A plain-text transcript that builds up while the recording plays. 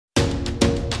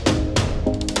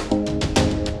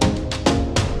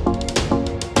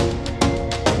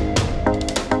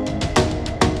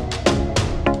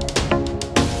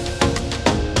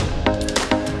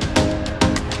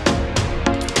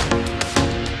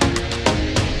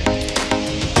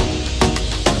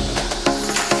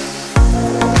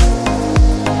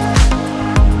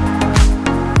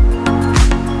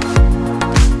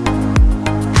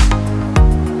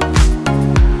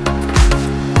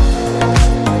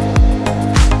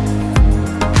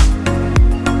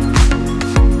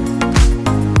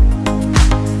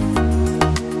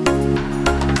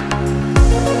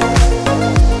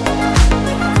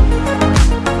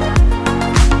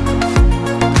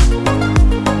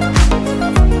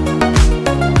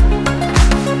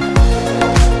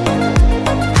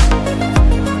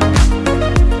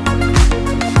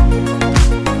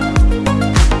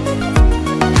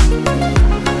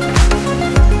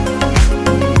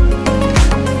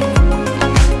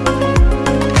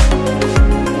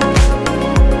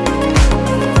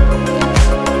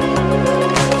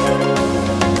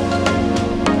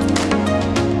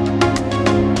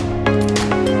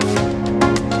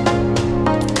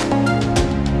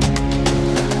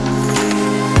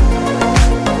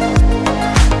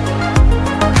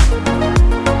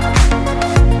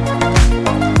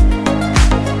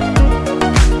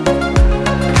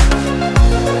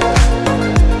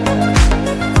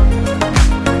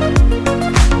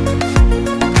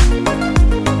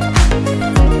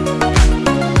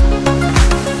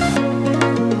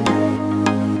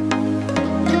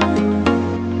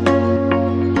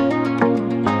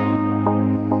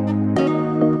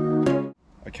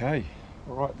Okay,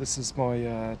 alright, this is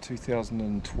my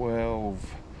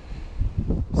 2012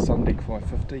 Sundeck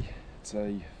 550. It's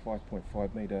a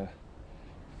 5.5 metre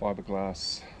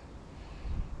fiberglass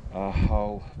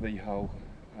hull, V-hull,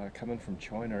 coming from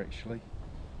China actually.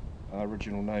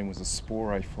 Original name was a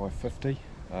Spore 550. You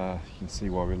can see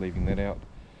why we're leaving that out.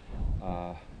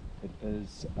 It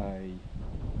is a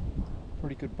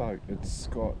pretty good boat. It's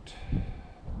got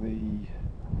the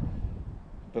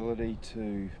ability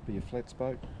to be a flats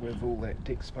boat with all that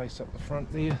deck space up the front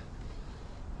there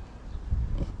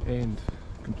and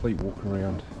complete walk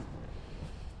around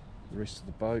the rest of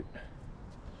the boat.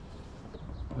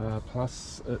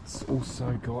 Plus it's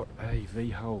also got a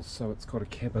V-hull, so it's got a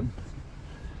cabin.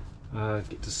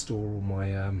 Get to store all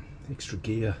my extra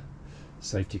gear,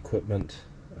 safety equipment,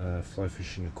 flow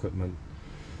fishing equipment,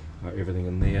 everything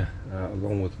in there,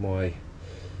 along with my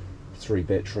 3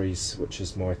 batteries, which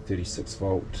is my 36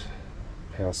 volt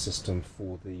power system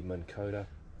for the Minn Kota.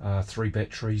 3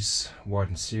 batteries, wide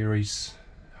and series,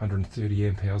 130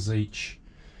 amp hours each,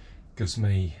 gives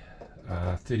me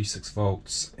 36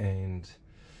 volts and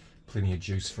plenty of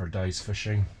juice for a day's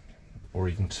fishing, or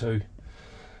even 2.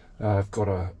 I've got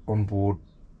a onboard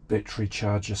battery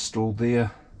charger stored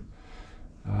there.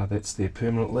 That's there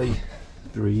permanently,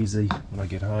 very easy. When I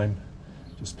get home,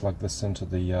 just plug this into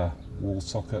the wall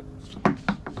socket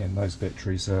and those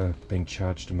batteries are being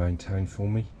charged and maintained for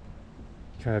me.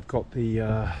 Okay, I've got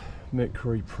the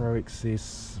Mercury Pro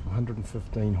XS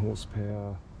 115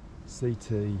 horsepower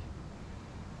CT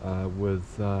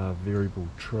with variable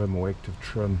trim or active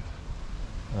trim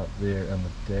up there on the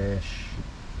dash.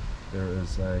 There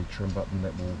is a trim button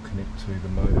that will connect to the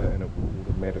motor and it will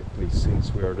automatically sense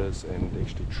where it is and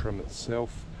actually trim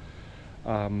itself.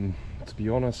 To be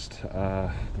honest,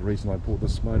 the reason I bought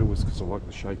this motor was because I like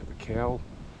the shape of the cowl.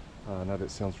 I know that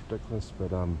sounds ridiculous,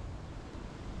 but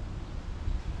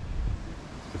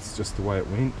it's just the way it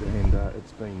went, and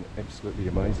it's been absolutely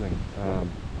amazing.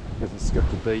 Hasn't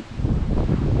skipped a beat,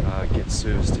 gets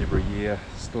serviced every year,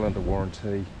 still under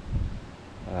warranty.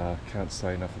 Can't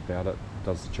say enough about it,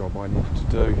 does the job I need it to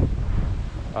do.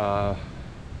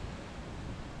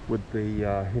 With the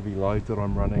heavy load that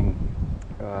I'm running,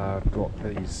 I've got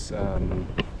these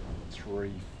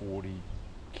 340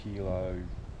 kilo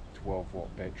 12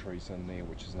 watt batteries in there,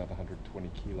 which is another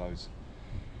 120 kilos.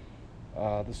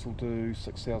 This will do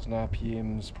 6,000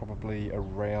 RPMs, probably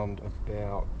around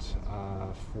about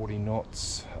 40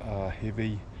 knots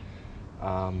heavy.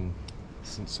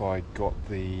 Since I got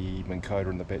the Minn Kota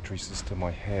and the battery system,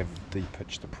 I have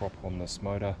de-pitched the prop on this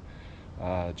motor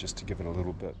just to give it a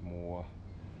little bit more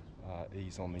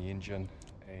ease on the engine,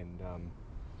 and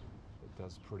it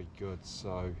does pretty good.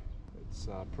 So it's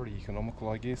pretty economical,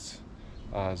 I guess,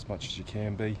 as much as you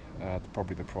can be.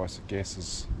 Probably the price of gas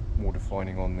is more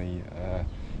defining on the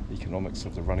economics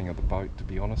of the running of the boat, to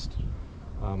be honest,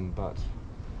 but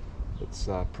it's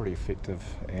pretty effective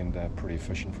and pretty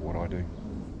efficient for what I do.